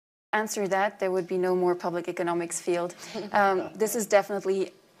answer that, there would be no more public economics field. This is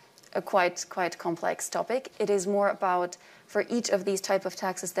definitely a quite complex topic. It is more about, for each of these type of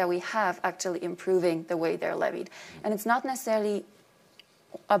taxes that we have, actually improving the way they're levied. And it's not necessarily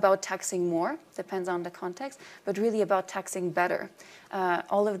about taxing more, depends on the context, but really about taxing better.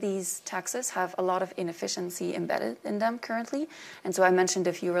 All of these taxes have a lot of inefficiency embedded in them currently. And so I mentioned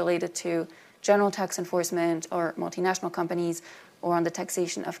a few related to general tax enforcement or multinational companies, or on the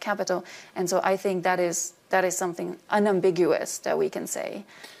taxation of capital. And so I think that is something unambiguous that we can say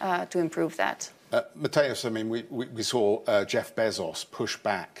to improve that. Mathias, I mean, we saw Jeff Bezos push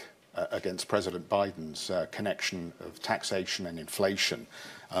back against President Biden's connection of taxation and inflation.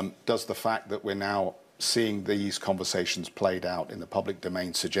 Does the fact that we're now seeing these conversations played out in the public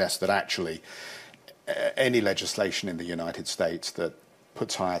domain suggest that actually any legislation in the United States that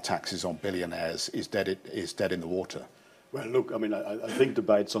puts higher taxes on billionaires is dead in the water? Well, look, I mean, I think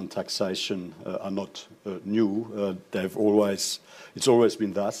debates on taxation are not new. It's always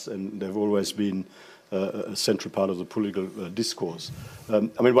been thus, and they've always been a central part of the political discourse. I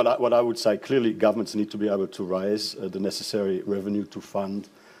mean, what I would say, clearly governments need to be able to raise the necessary revenue to fund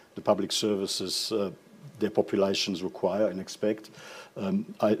the public services their populations require and expect.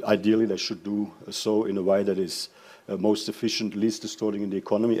 Ideally, they should do so in a way that is most efficient, least distorting in the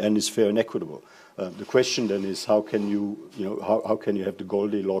economy, and is fair and equitable. The question then is how can you have the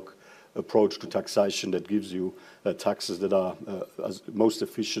Goldilocks approach to taxation that gives you taxes that are as most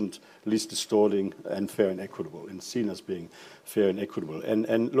efficient, least distorting, and fair and equitable, and seen as being fair and equitable.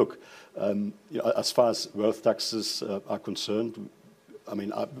 And look, as far as wealth taxes are concerned, I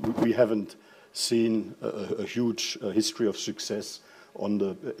mean, we haven't seen a huge history of success on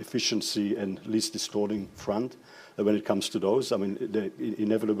the efficiency and least distorting front when it comes to those. I mean, they're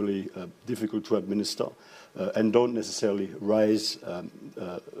inevitably difficult to administer and don't necessarily raise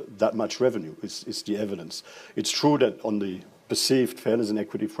that much revenue, is the evidence. It's true that on the perceived fairness and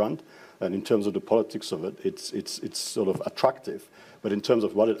equity front, and in terms of the politics of it, it's sort of attractive. But in terms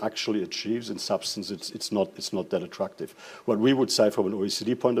of what it actually achieves in substance, it's not that attractive. What we would say from an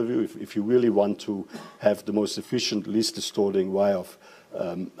OECD point of view, if you really want to have the most efficient, least distorting way of,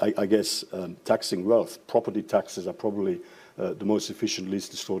 I guess, taxing wealth, property taxes are probably the most efficient,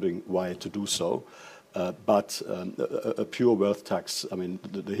 least distorting way to do so. But a pure wealth tax, I mean,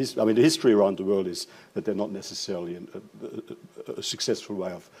 the history around the world is that they're not necessarily a successful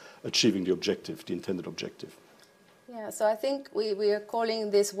way of achieving the objective, the intended objective. Yeah, so I think we are calling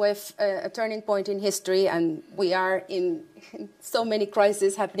this WEF a turning point in history, and we are in so many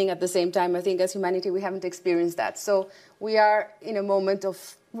crises happening at the same time. I think as humanity we haven't experienced that. So we are in a moment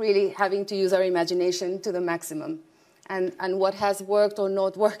of really having to use our imagination to the maximum. And what has worked or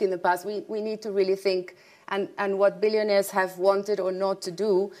not worked in the past, we need to really think, and what billionaires have wanted or not to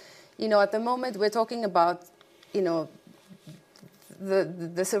do. You know, at the moment we're talking about, you know,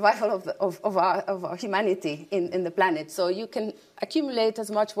 the survival of our humanity in the planet. So you can accumulate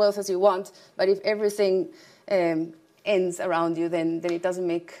as much wealth as you want, but if everything ends around you, then it doesn't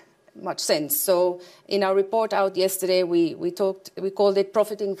make much sense. So in our report out yesterday, we called it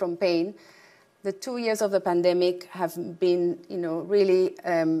Profiting from Pain. The 2 years of the pandemic have been, you know, really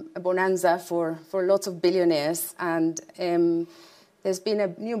a bonanza for lots of billionaires, and there's been a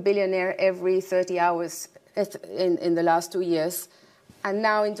new billionaire every 30 hours in the last 2 years. And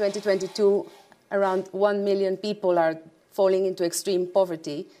now in 2022, around 1 million people are falling into extreme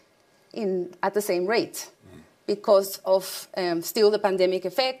poverty at the same rate because of still the pandemic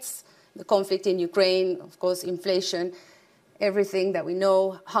effects, the conflict in Ukraine, of course, inflation, everything that we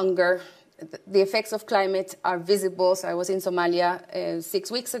know, hunger. The effects of climate are visible. So I was in Somalia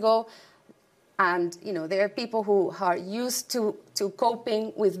 6 weeks ago, and you know there are people who are used to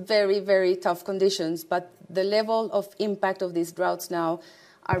coping with very, very tough conditions, but the level of impact of these droughts now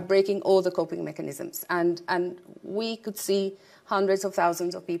are breaking all the coping mechanisms, and we could see hundreds of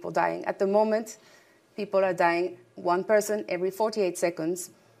thousands of people dying. At the moment, people are dying, one person every 48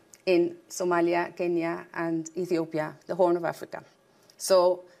 seconds in Somalia, Kenya, and Ethiopia, the Horn of Africa.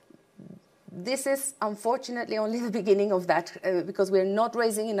 So this is unfortunately only the beginning of that because we're not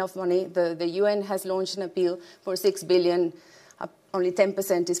raising enough money. The UN has launched an appeal for 6 billion. Only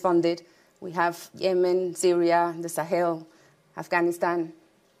 10% is funded. We have Yemen, Syria, the Sahel, Afghanistan.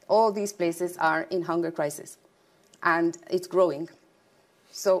 All these places are in hunger crisis, and it's growing.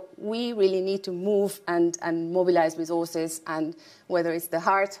 So we really need to move and mobilize resources, and whether it's the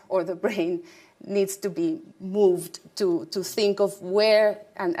heart or the brain needs to be moved to think of where,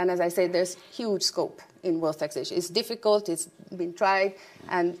 and as I said, there's huge scope in wealth taxation. It's difficult, it's been tried,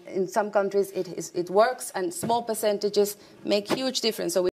 and in some countries it works, and small percentages make huge difference. So